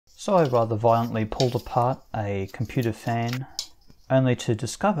So I rather violently pulled apart a computer fan, only to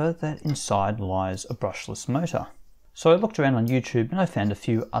discover that inside lies a brushless motor. So I looked around on YouTube and I found a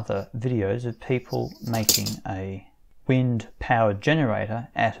few other videos of people making a wind powered generator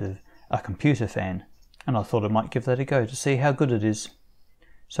out of a computer fan, and I thought I might give that a go to see how good it is.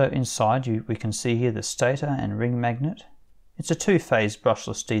 So inside we can see here the stator and ring magnet. It's a two-phase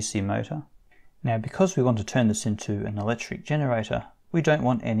brushless DC motor. Now because we want to turn this into an electric generator, we don't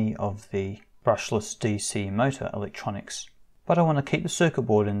want any of the brushless DC motor electronics, but I want to keep the circuit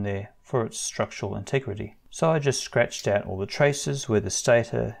board in there for its structural integrity. So I just scratched out all the traces where the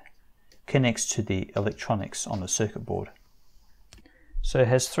stator connects to the electronics on the circuit board. So it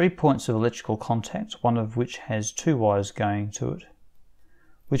has 3 points of electrical contact, one of which has 2 wires going to it,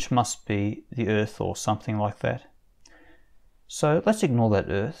 which must be the earth or something like that. So let's ignore that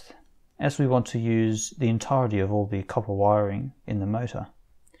earth, as we want to use the entirety of all the copper wiring in the motor.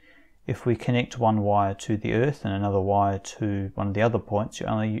 If we connect one wire to the earth and another wire to one of the other points, you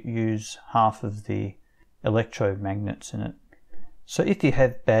only use half of the electromagnets in it. So if you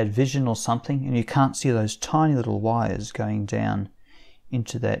have bad vision or something and you can't see those tiny little wires going down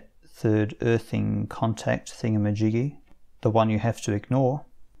into that third earthing contact thingamajiggy, the one you have to ignore,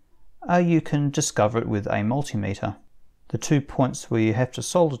 you can discover it with a multimeter. The 2 points where you have to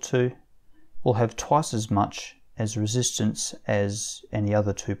solder to will have twice as much as resistance as any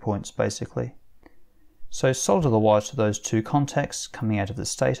other 2 points basically. So solder the wire to those 2 contacts coming out of the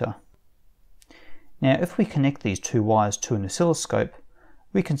stator. Now if we connect these 2 wires to an oscilloscope,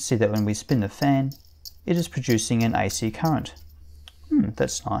 we can see that when we spin the fan, it is producing an AC current.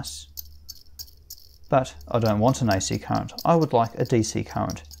 That's nice. But I don't want an AC current, I would like a DC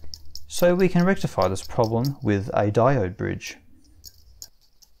current. So we can rectify this problem with a diode bridge,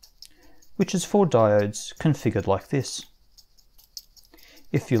 which is 4 diodes configured like this.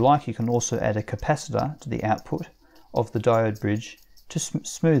 If you like, you can also add a capacitor to the output of the diode bridge to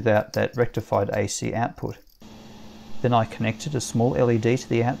smooth out that rectified AC output. Then I connected a small LED to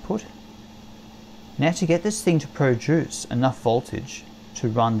the output. Now to get this thing to produce enough voltage to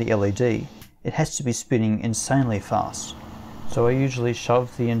run the LED, it has to be spinning insanely fast. So I usually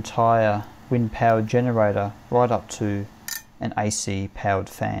shove the entire wind powered generator right up to an AC powered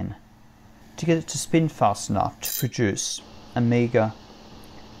fan to get it to spin fast enough to produce a meager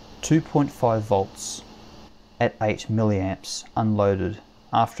 2.5 volts at 8 milliamps unloaded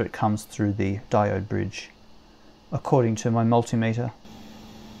after it comes through the diode bridge, according to my multimeter.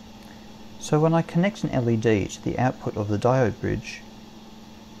 So when I connect an LED to the output of the diode bridge,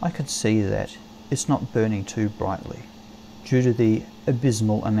 I can see that it's not burning too brightly due to the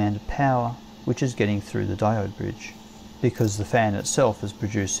abysmal amount of power which is getting through the diode bridge, because the fan itself is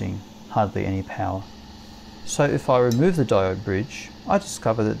producing hardly any power. So if I remove the diode bridge, I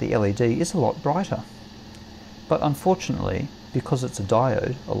discover that the LED is a lot brighter. But unfortunately, because it's a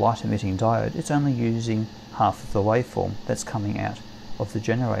diode, a light emitting diode, it's only using half of the waveform that's coming out of the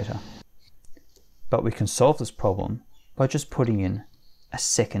generator. But we can solve this problem by just putting in a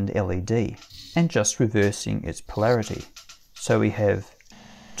second LED and just reversing its polarity. So we have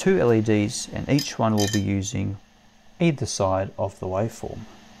 2 LEDs and each one will be using either side of the waveform.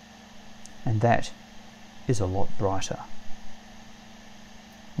 And that is a lot brighter.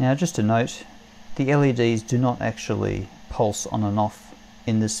 Now just a note, the LEDs do not actually pulse on and off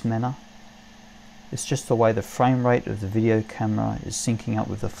in this manner. It's just the way the frame rate of the video camera is syncing up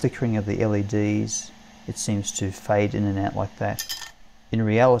with the flickering of the LEDs. It seems to fade in and out like that. In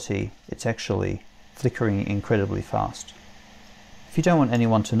reality, it's actually flickering incredibly fast. If you don't want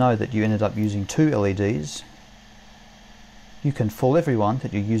anyone to know that you ended up using 2 LEDs, you can fool everyone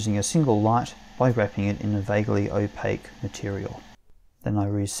that you're using a single light by wrapping it in a vaguely opaque material. Then I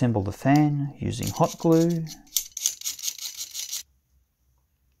reassemble the fan using hot glue.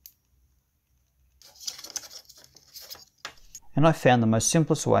 And I found the most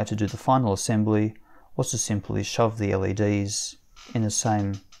simplest way to do the final assembly was to simply shove the LEDs in the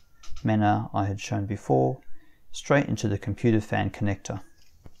same manner I had shown before, straight into the computer fan connector.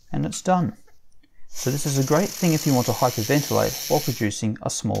 And it's done. So this is a great thing if you want to hyperventilate while producing a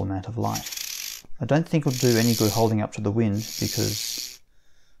small amount of light. I don't think it'll do any good holding up to the wind because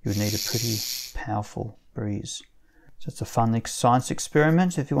you would need a pretty powerful breeze. So it's a fun science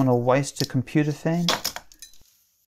experiment if you want to waste a computer fan.